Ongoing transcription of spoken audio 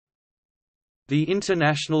The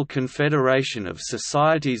International Confédération of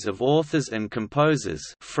Societies of Authors and Composers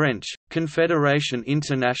French, Confédération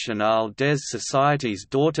Internationale des Sociétés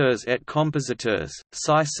d'auteurs et compositeurs,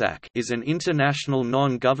 CISAC, is an international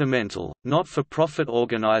non-governmental, not-for-profit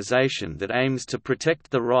organization that aims to protect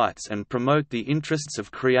the rights and promote the interests of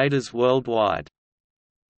creators worldwide.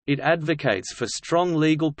 It advocates for strong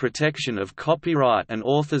legal protection of copyright and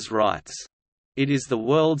authors' rights. It is the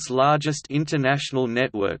world's largest international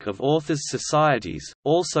network of authors' societies,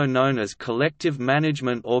 also known as collective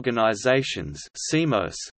management organizations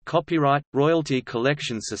 (CMOS), copyright, royalty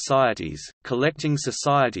collection societies, collecting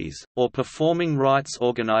societies, or performing rights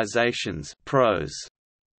organizations (PROs).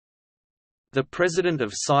 The president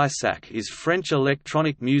of CISAC is French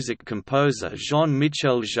electronic music composer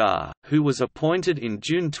Jean-Michel Jarre, who was appointed in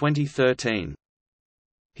June 2013.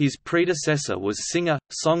 His predecessor was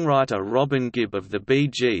singer-songwriter Robin Gibb of the Bee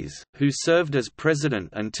Gees, who served as president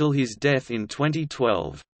until his death in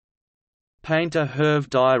 2012. Painter Hervé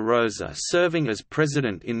de Rosa serving as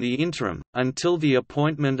president in the interim, until the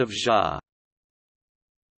appointment of Jarre.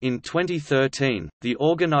 In 2013, the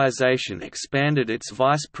organization expanded its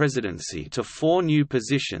vice presidency to 4 new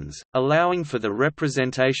positions, allowing for the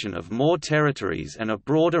representation of more territories and a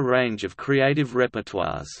broader range of creative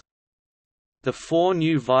repertoires. The 4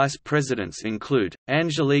 new vice presidents include,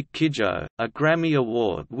 Angélique Kidjo, a Grammy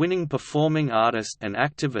Award-winning performing artist and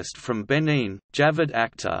activist from Benin, Javed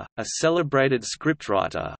Akhtar, a celebrated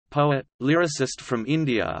scriptwriter, poet, lyricist from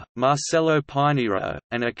India, Marcelo Pinheiro,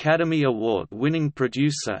 an Academy Award-winning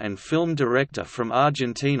producer and film director from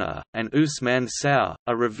Argentina, and Ousmane Sow,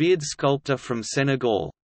 a revered sculptor from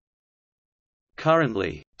Senegal.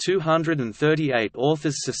 Currently, 238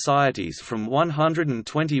 authors' societies from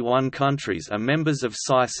 121 countries are members of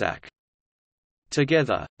CISAC.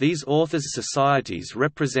 Together, these authors' societies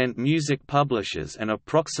represent music publishers and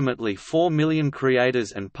approximately 4 million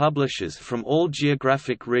creators and publishers from all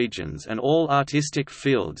geographic regions and all artistic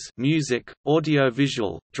fields: music,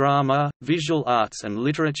 audiovisual, drama, visual arts, and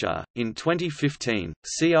literature. In 2015,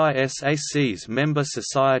 CISAC's member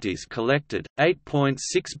societies collected €8.6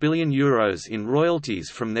 billion in royalties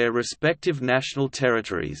from their respective national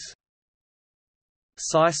territories.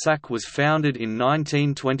 CISAC was founded in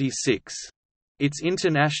 1926. Its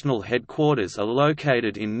international headquarters are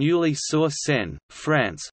located in Neuilly-sur-Seine,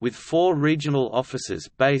 France, with 4 regional offices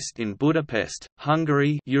based in Budapest,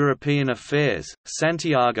 Hungary, European Affairs,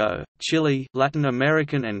 Santiago, Chile, Latin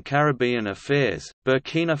American and Caribbean Affairs,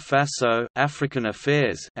 Burkina Faso, African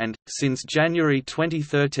Affairs, and since January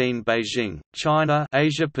 2013, Beijing, China,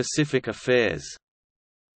 Asia-Pacific Affairs.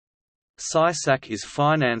 CISAC is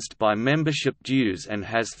financed by membership dues and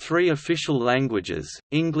has 3 official languages: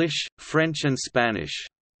 English, French and Spanish.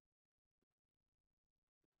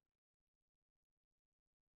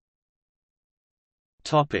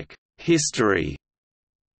 History.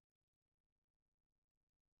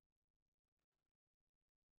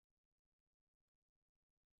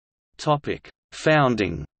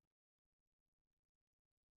 Founding.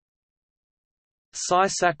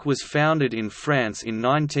 CISAC was founded in France in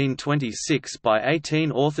 1926 by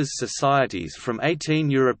 18 authors' societies from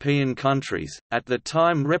 18 European countries, at the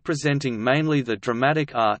time representing mainly the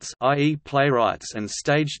dramatic arts, i.e. playwrights and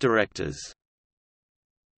stage directors.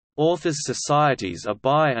 Authors' societies are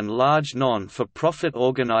by and large non-for-profit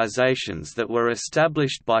organizations that were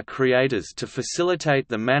established by creators to facilitate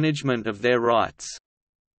the management of their rights.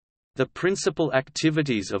 The principal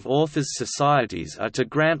activities of authors' societies are to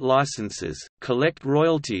grant licenses, collect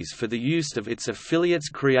royalties for the use of its affiliates'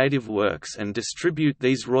 creative works and distribute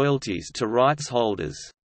these royalties to rights holders.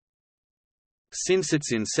 Since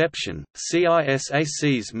its inception,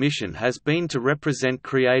 CISAC's mission has been to represent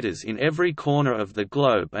creators in every corner of the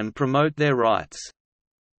globe and promote their rights.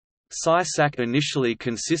 CISAC initially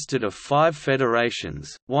consisted of 5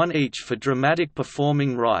 federations, one each for dramatic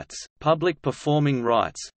performing rights, public performing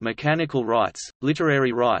rights, mechanical rights,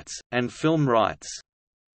 literary rights, and film rights.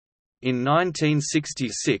 In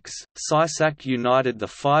 1966, CISAC united the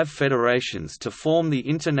 5 federations to form the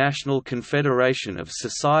International Confederation of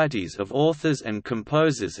Societies of Authors and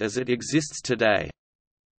Composers as it exists today.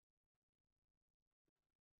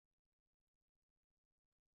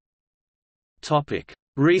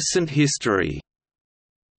 Recent history.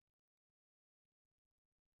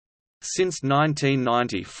 Since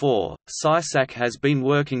 1994, CISAC has been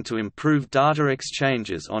working to improve data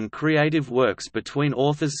exchanges on creative works between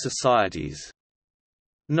authors' societies.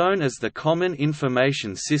 Known as the Common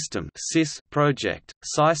Information System project,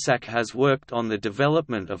 CISAC has worked on the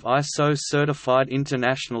development of ISO-certified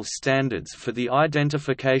international standards for the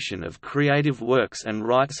identification of creative works and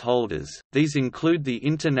rights holders. These include the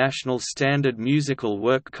International Standard Musical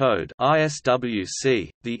Work Code (ISWC),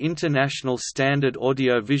 the International Standard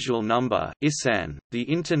Audiovisual Number (ISAN), the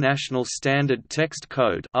International Standard Text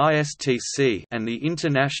Code (ISTC), and the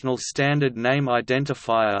International Standard Name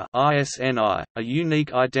Identifier (ISNI), a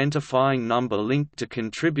unique identifying number linked to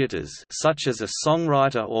contributors such as a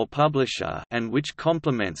songwriter or publisher and which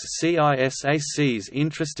complements CISAC's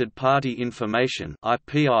Interested Party Information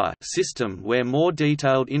 (IPI) system, where more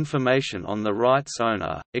detailed information on the rights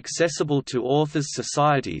owner, accessible to authors'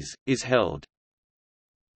 societies, is held.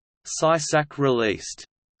 CISAC released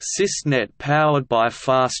SysNet powered by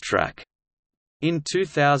FastTrack in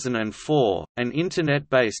 2004, an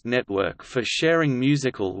Internet-based network for sharing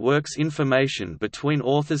musical works information between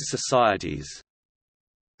authors' societies.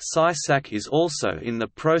 CISAC is also in the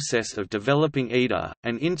process of developing EDA,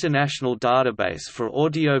 an international database for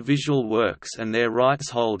audiovisual works and their rights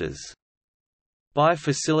holders. By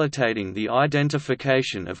facilitating the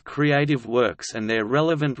identification of creative works and their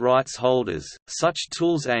relevant rights holders, such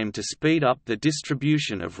tools aim to speed up the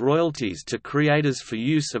distribution of royalties to creators for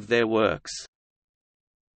use of their works.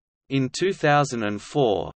 In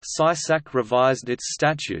 2004, CISAC revised its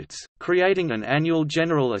statutes, creating an annual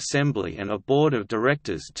General Assembly and a Board of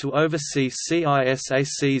Directors to oversee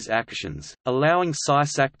CISAC's actions, allowing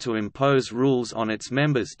CISAC to impose rules on its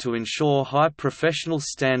members to ensure high professional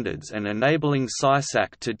standards and enabling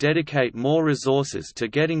CISAC to dedicate more resources to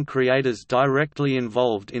getting creators directly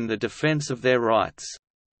involved in the defense of their rights.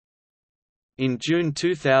 In June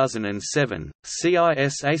 2007,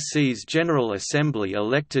 CISAC's General Assembly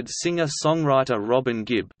elected singer-songwriter Robin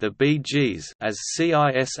Gibb, the Bee Gees, as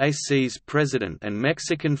CISAC's president and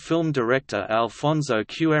Mexican film director Alfonso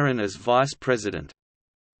Cuarón as vice president.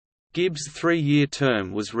 Gibb's three-year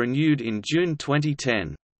term was renewed in June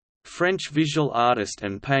 2010. French visual artist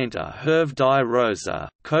and painter Hervé de Rosa,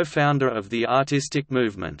 co-founder of the artistic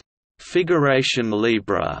movement, Figuration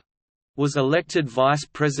Libre, was elected vice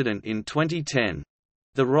president in 2010.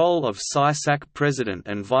 The role of CISAC president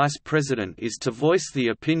and vice president is to voice the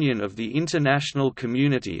opinion of the international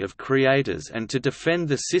community of creators and to defend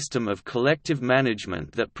the system of collective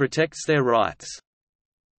management that protects their rights.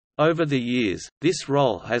 Over the years, this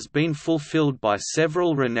role has been fulfilled by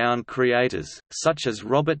several renowned creators, such as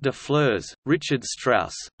Robert de Flers, Richard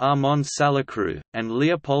Strauss, Armand Salacrou, and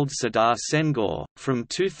Leopold Sédar Senghor. From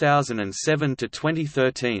 2007 to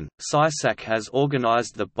 2013, CISAC has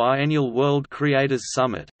organized the biennial World Creators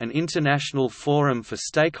Summit, an international forum for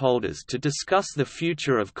stakeholders to discuss the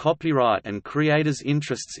future of copyright and creators'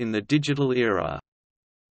 interests in the digital era.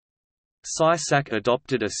 CISAC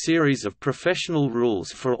adopted a series of professional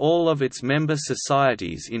rules for all of its member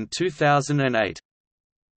societies in 2008.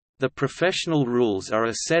 The professional rules are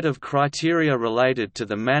a set of criteria related to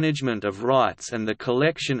the management of rights and the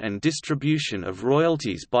collection and distribution of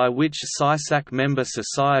royalties by which CISAC member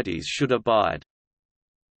societies should abide.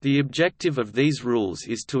 The objective of these rules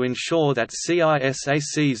is to ensure that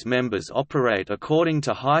CISAC's members operate according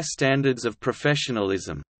to high standards of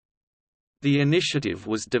professionalism. The initiative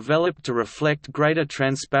was developed to reflect greater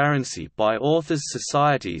transparency by authors'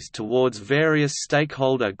 societies towards various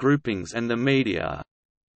stakeholder groupings and the media.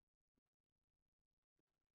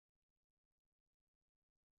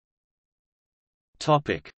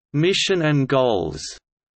 Mission and goals.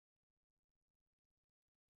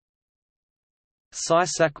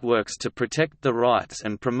 CISAC works to protect the rights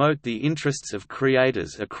and promote the interests of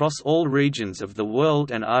creators across all regions of the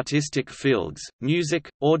world and artistic fields: music,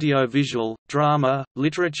 audiovisual, drama,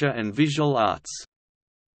 literature and visual arts.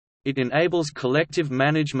 It enables collective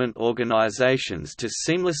management organizations to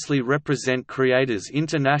seamlessly represent creators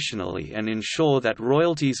internationally and ensure that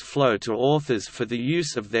royalties flow to authors for the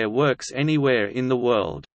use of their works anywhere in the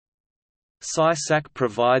world. CISAC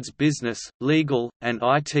provides business, legal, and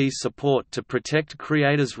IT support to protect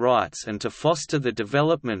creators' rights and to foster the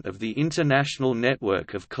development of the International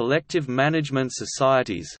Network of Collective Management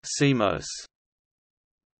Societies (CMOS).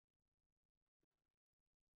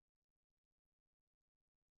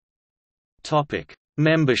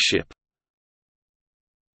 Membership.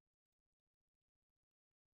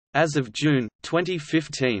 As of June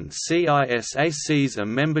 2015, CISAC's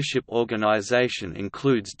membership organization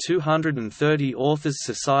includes 230 authors'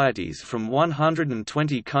 societies from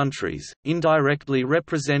 120 countries, indirectly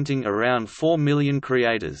representing around 4 million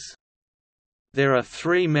creators. There are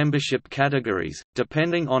 3 membership categories,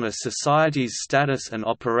 depending on a society's status and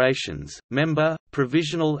operations: member,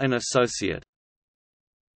 provisional and associate.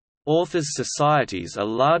 Authors' societies are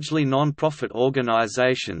largely non-profit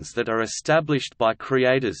organizations that are established by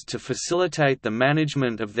creators to facilitate the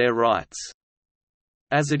management of their rights.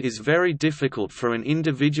 As it is very difficult for an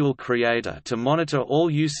individual creator to monitor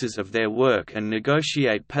all uses of their work and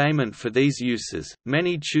negotiate payment for these uses,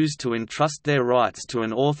 many choose to entrust their rights to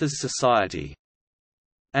an authors' society.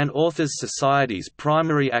 An authors' society's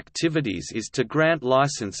primary activities is to grant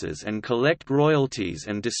licenses and collect royalties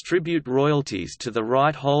and distribute royalties to the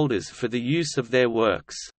right holders for the use of their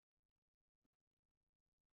works.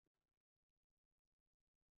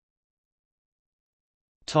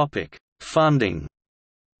 Funding.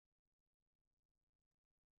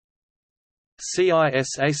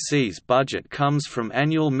 CISAC's budget comes from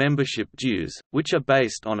annual membership dues, which are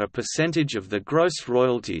based on a percentage of the gross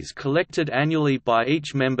royalties collected annually by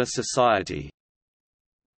each member society.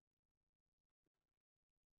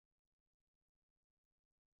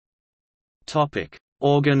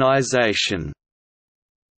 Organization.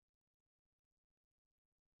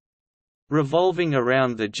 Revolving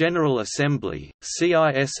around the General Assembly,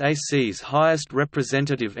 CISAC's highest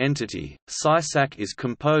representative entity, CISAC is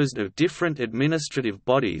composed of different administrative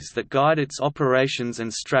bodies that guide its operations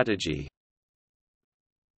and strategy.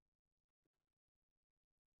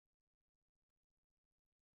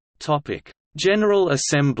 General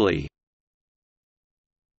Assembly.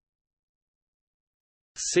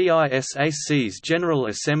 CISAC's General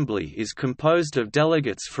Assembly is composed of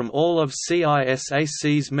delegates from all of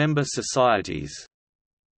CISAC's member societies.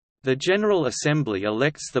 The General Assembly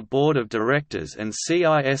elects the Board of Directors and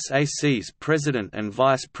CISAC's President and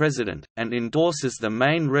Vice President, and endorses the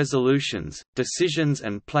main resolutions, decisions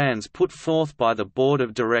and plans put forth by the Board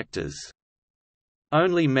of Directors.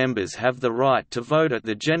 Only members have the right to vote at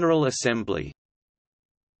the General Assembly.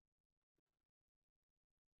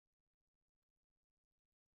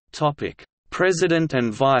 President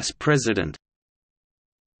and Vice President.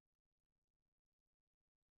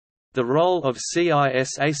 The role of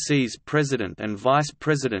CISAC's President and Vice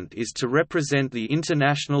President is to represent the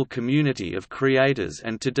international community of creators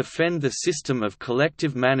and to defend the system of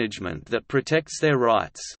collective management that protects their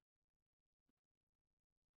rights.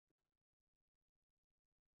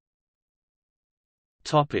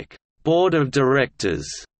 Board of Directors.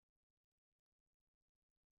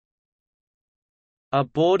 A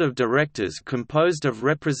board of directors composed of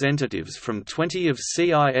representatives from 20 of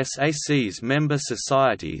CISAC's member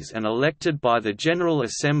societies and elected by the General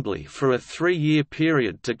Assembly for a 3-year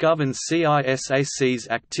period to govern CISAC's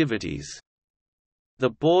activities.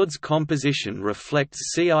 The board's composition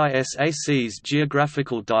reflects CISAC's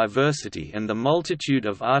geographical diversity and the multitude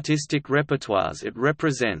of artistic repertoires it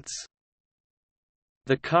represents.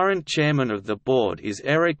 The current chairman of the board is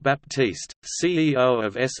Eric Baptiste, CEO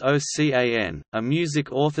of SOCAN, a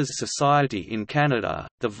music authors society in Canada.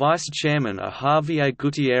 The vice chairman are Javier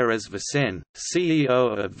Gutiérrez Vicen,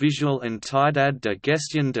 CEO of Visual Entidad de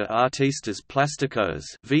Gestión de Artistas Plásticos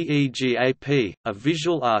 (VEGAP), a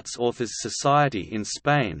visual arts authors society in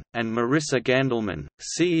Spain, and Marissa Gandelman,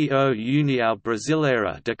 CEO União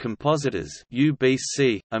Brasileira de Compositeurs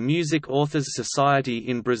 (UBC), a music authors society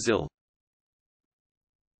in Brazil.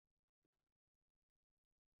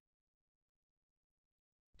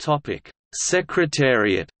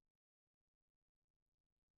 Secretariat.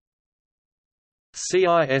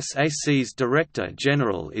 CISAC's Director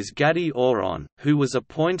General is Gadi Oron, who was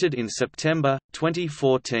appointed in September,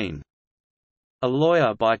 2014. A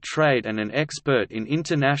lawyer by trade and an expert in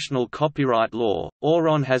international copyright law,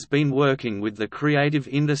 Oron has been working with the creative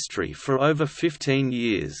industry for over 15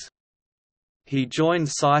 years. He joined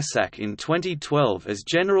CISAC in 2012 as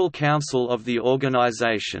General Counsel of the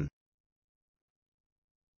organization.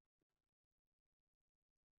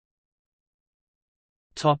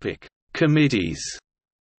 Committees.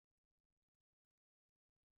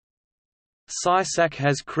 CISAC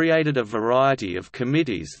has created a variety of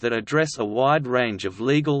committees that address a wide range of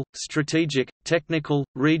legal, strategic, technical,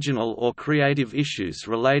 regional or creative issues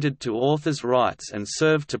related to authors' rights and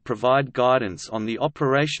serve to provide guidance on the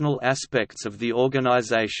operational aspects of the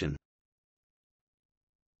organization.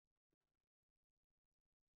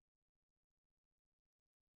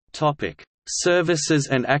 Services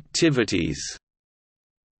and activities.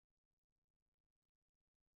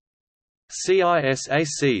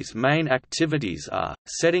 CISAC's main activities are,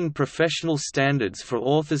 setting professional standards for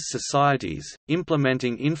authors' societies,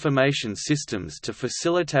 implementing information systems to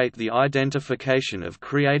facilitate the identification of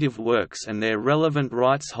creative works and their relevant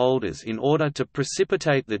rights holders in order to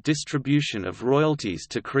precipitate the distribution of royalties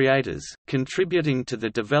to creators, contributing to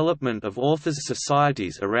the development of authors'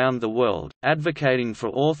 societies around the world, advocating for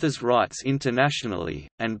authors' rights internationally,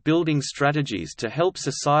 and building strategies to help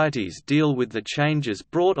societies deal with the changes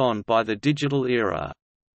brought on by the digital era.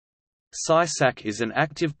 CISAC is an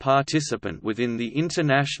active participant within the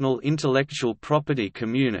international intellectual property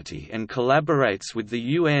community and collaborates with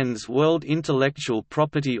the UN's World Intellectual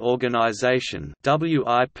Property Organization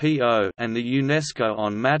 (WIPO) and the UNESCO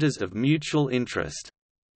on matters of mutual interest.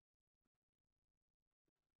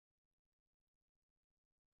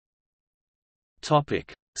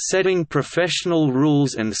 Topic: Setting professional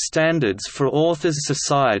rules and standards for authors'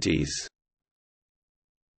 societies.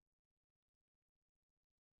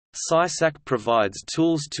 CISAC provides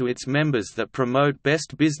tools to its members that promote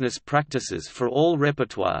best business practices for all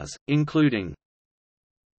repertoires, including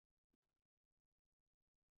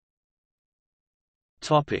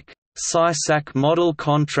CISAC model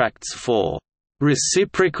contracts for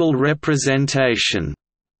reciprocal representation.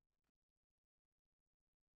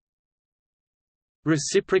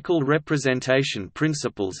 Reciprocal representation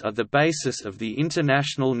principles are the basis of the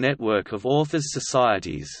international network of authors'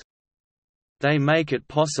 societies. They make it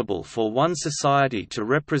possible for one society to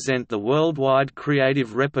represent the worldwide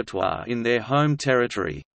creative repertoire in their home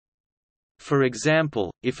territory. For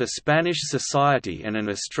example, if a Spanish society and an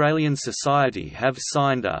Australian society have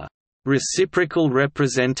signed a reciprocal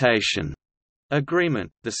representation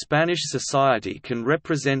agreement, the Spanish society can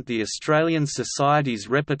represent the Australian society's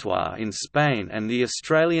repertoire in Spain and the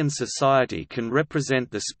Australian society can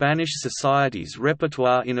represent the Spanish society's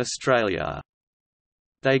repertoire in Australia.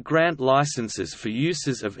 They grant licenses for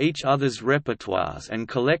uses of each other's repertoires and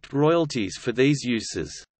collect royalties for these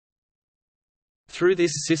uses. Through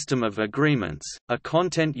this system of agreements, a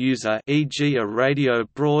content user, e.g. a radio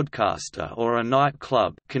broadcaster or a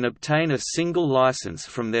nightclub, can obtain a single license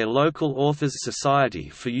from their local authors' society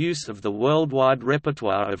for use of the worldwide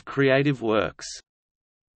repertoire of creative works.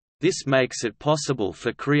 This makes it possible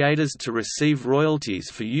for creators to receive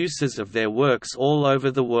royalties for uses of their works all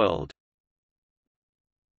over the world.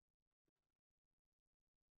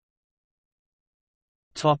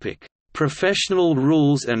 Professional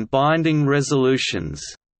rules and binding resolutions.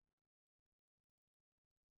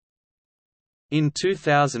 In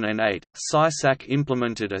 2008, CISAC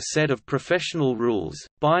implemented a set of professional rules,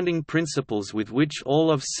 binding principles with which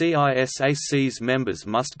all of CISAC's members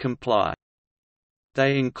must comply.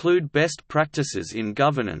 They include best practices in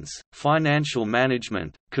governance, financial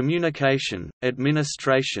management, communication,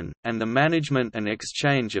 administration, and the management and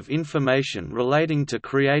exchange of information relating to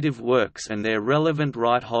creative works and their relevant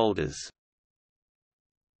right holders.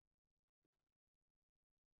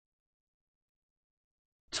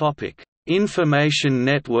 Information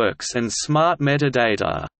networks and smart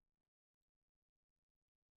metadata.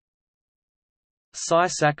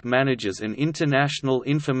 CISAC manages an international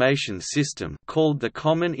information system called the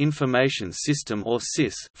Common Information System or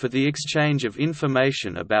CIS for the exchange of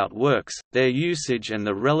information about works, their usage and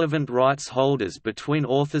the relevant rights holders between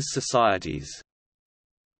authors' societies.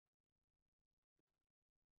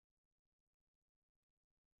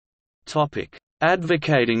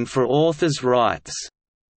 Advocating for authors' rights.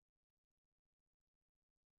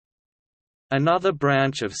 Another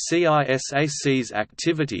branch of CISAC's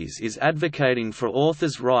activities is advocating for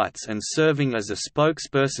authors' rights and serving as a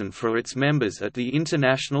spokesperson for its members at the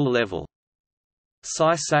international level.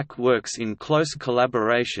 CISAC works in close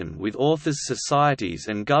collaboration with authors' societies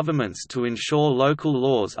and governments to ensure local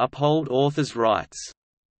laws uphold authors' rights.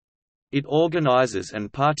 It organizes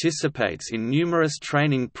and participates in numerous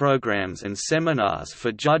training programs and seminars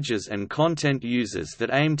for judges and content users that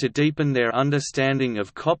aim to deepen their understanding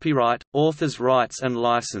of copyright, authors' rights and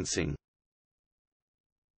licensing.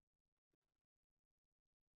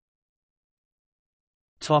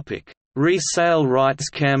 Resale rights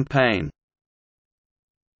campaign.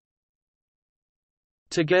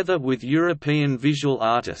 Together with European Visual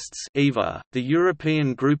Artists (EVA), the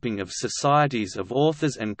European Grouping of Societies of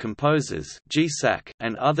Authors and Composers (GSAC),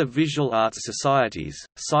 and other visual arts societies,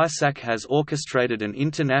 CISAC has orchestrated an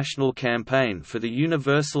international campaign for the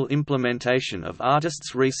universal implementation of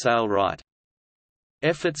artists' resale right.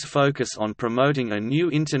 Efforts focus on promoting a new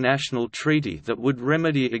international treaty that would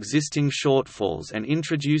remedy existing shortfalls and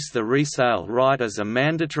introduce the resale right as a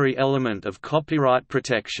mandatory element of copyright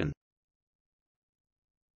protection.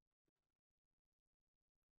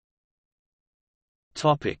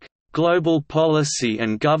 Global policy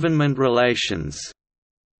and government relations.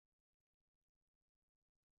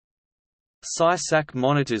 CISAC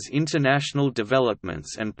monitors international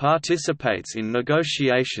developments and participates in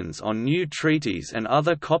negotiations on new treaties and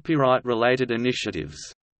other copyright-related initiatives.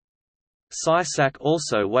 CISAC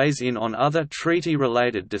also weighs in on other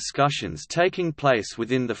treaty-related discussions taking place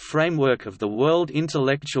within the framework of the World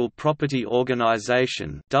Intellectual Property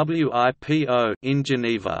Organization in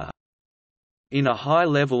Geneva. In a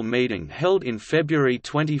high-level meeting held in February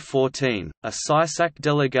 2014, a CISAC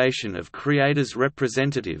delegation of creators'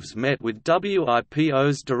 representatives met with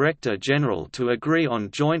WIPO's Director General to agree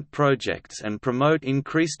on joint projects and promote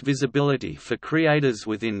increased visibility for creators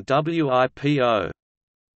within WIPO.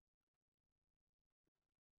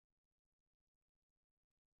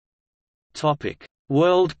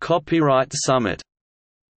 World Copyright Summit.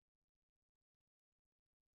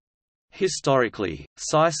 Historically,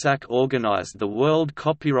 CISAC organized the World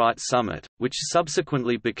Copyright Summit, which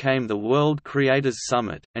subsequently became the World Creators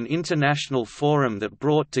Summit, an international forum that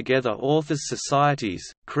brought together authors' societies,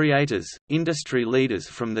 creators, industry leaders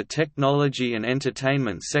from the technology and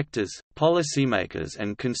entertainment sectors, policymakers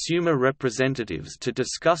and consumer representatives to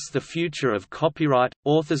discuss the future of copyright,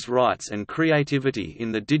 authors' rights and creativity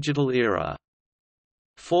in the digital era.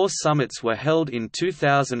 4 summits were held in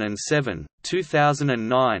 2007,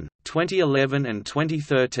 2009, 2011 and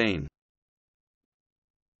 2013.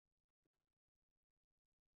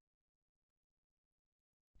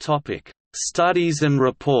 Topic: Studies and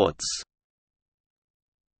reports.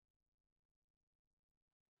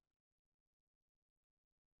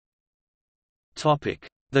 Topic: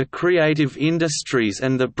 The creative industries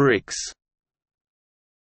and the BRICS.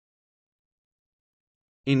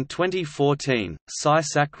 In 2014,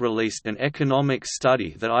 CISAC released an economic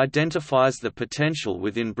study that identifies the potential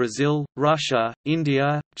within Brazil, Russia,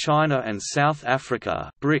 India, China and South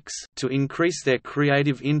Africa (BRICS) to increase their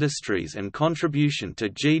creative industries and contribution to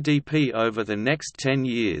GDP over the next 10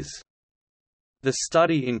 years. The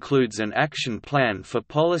study includes an action plan for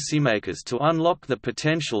policymakers to unlock the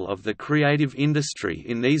potential of the creative industry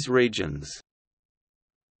in these regions.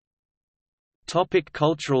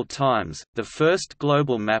 Cultural Times, the first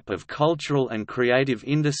global map of cultural and creative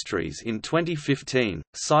industries. In 2015,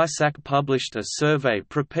 CISAC published a survey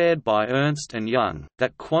prepared by Ernst & Young,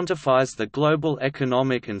 that quantifies the global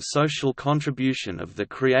economic and social contribution of the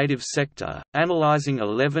creative sector, analyzing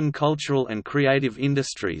 11 cultural and creative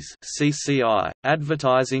industries (CCI),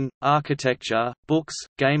 advertising, architecture, books,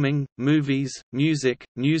 gaming, movies, music,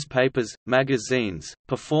 newspapers, magazines,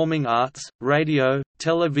 performing arts, radio,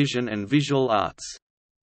 television and visual arts.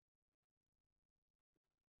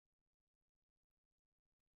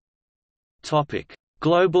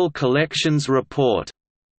 Global Collections Report.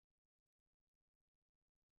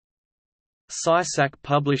 CISAC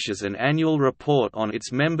publishes an annual report on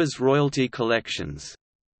its members' royalty collections.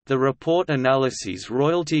 The report analyses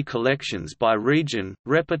royalty collections by region,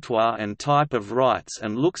 repertoire and type of rights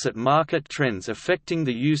and looks at market trends affecting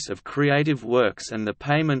the use of creative works and the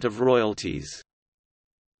payment of royalties.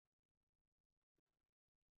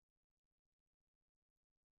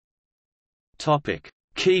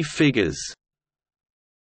 Key figures.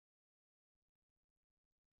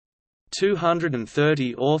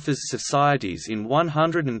 230 authors' societies in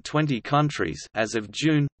 120 countries as of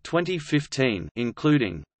June 2015,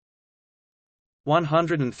 including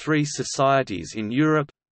 103 societies in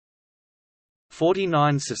Europe,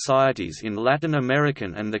 49 societies in Latin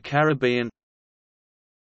American and the Caribbean,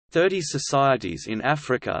 30 societies in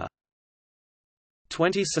Africa,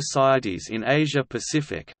 20 societies in Asia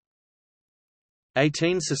Pacific,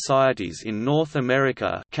 18 societies in North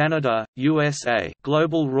America, Canada, USA.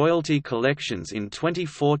 Global royalty collections in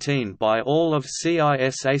 2014 by all of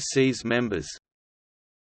CISAC's members.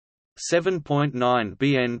 7.9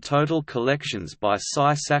 BN total collections by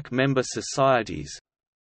CISAC member societies.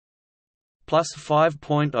 Plus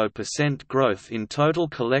 5.0% growth in total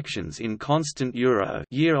collections in constant euro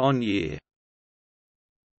year-on-year.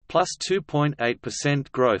 Plus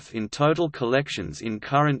 2.8% growth in total collections in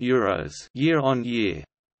current euros year-on-year.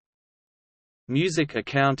 Music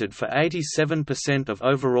accounted for 87% of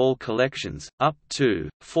overall collections, up to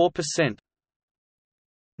 4%.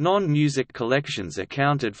 Non-music collections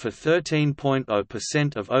accounted for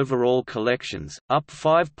 13.0% of overall collections, up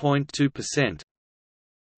 5.2%.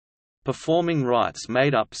 Performing rights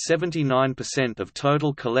made up 79% of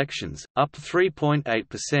total collections, up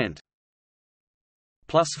 3.8%.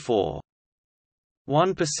 Plus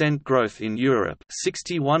 4.1% growth in Europe,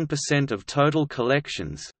 61% of total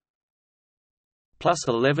collections. Plus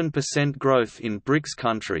 11% growth in BRICS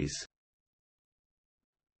countries.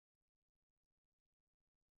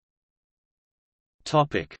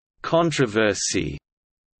 Controversy.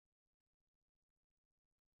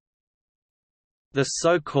 The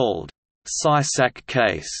so-called CISAC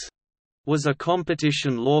case was a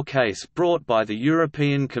competition law case brought by the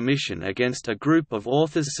European Commission against a group of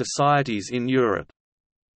authors' societies in Europe.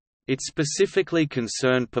 It specifically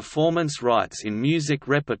concerned performance rights in music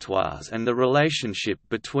repertoires and the relationship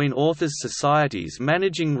between authors' societies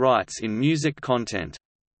managing rights in music content.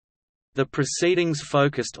 The proceedings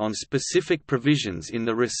focused on specific provisions in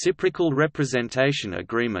the reciprocal representation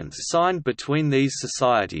agreements signed between these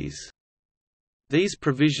societies. These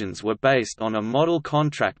provisions were based on a model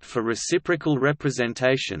contract for reciprocal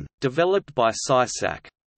representation, developed by CISAC.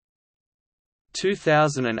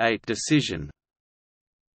 2008 decision.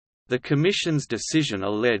 The Commission's decision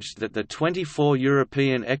alleged that the 24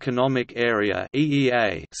 European Economic Area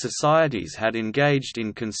 (EEA) societies had engaged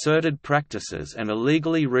in concerted practices and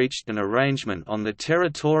illegally reached an arrangement on the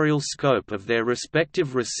territorial scope of their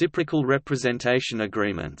respective reciprocal representation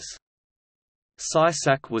agreements.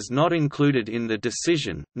 CISAC was not included in the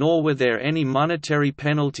decision, nor were there any monetary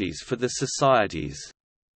penalties for the societies.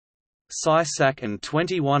 CISAC and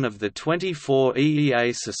 21 of the 24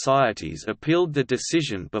 EEA societies appealed the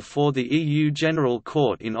decision before the EU General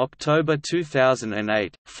Court in October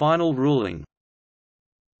 2008. Final ruling.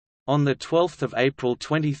 On 12 April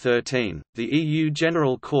 2013, the EU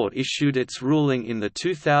General Court issued its ruling in the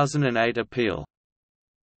 2008 appeal.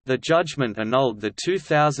 The judgment annulled the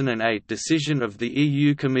 2008 decision of the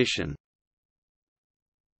EU Commission.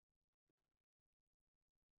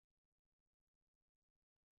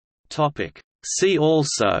 See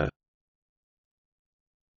also: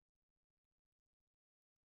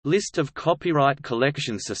 List of copyright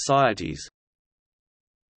collection societies,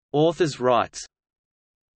 Authors' rights,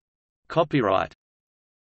 Copyright,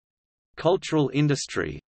 Cultural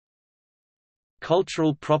industry,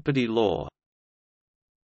 Cultural property law,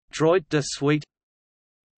 Droit de suite,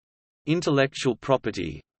 Intellectual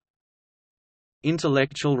property,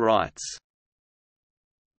 Intellectual rights.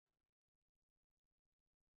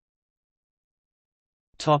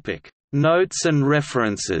 Notes and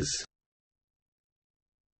references.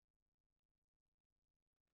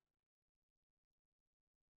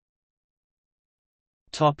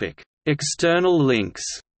 External links.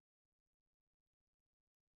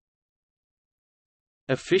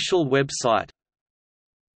 Official website.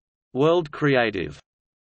 World Creative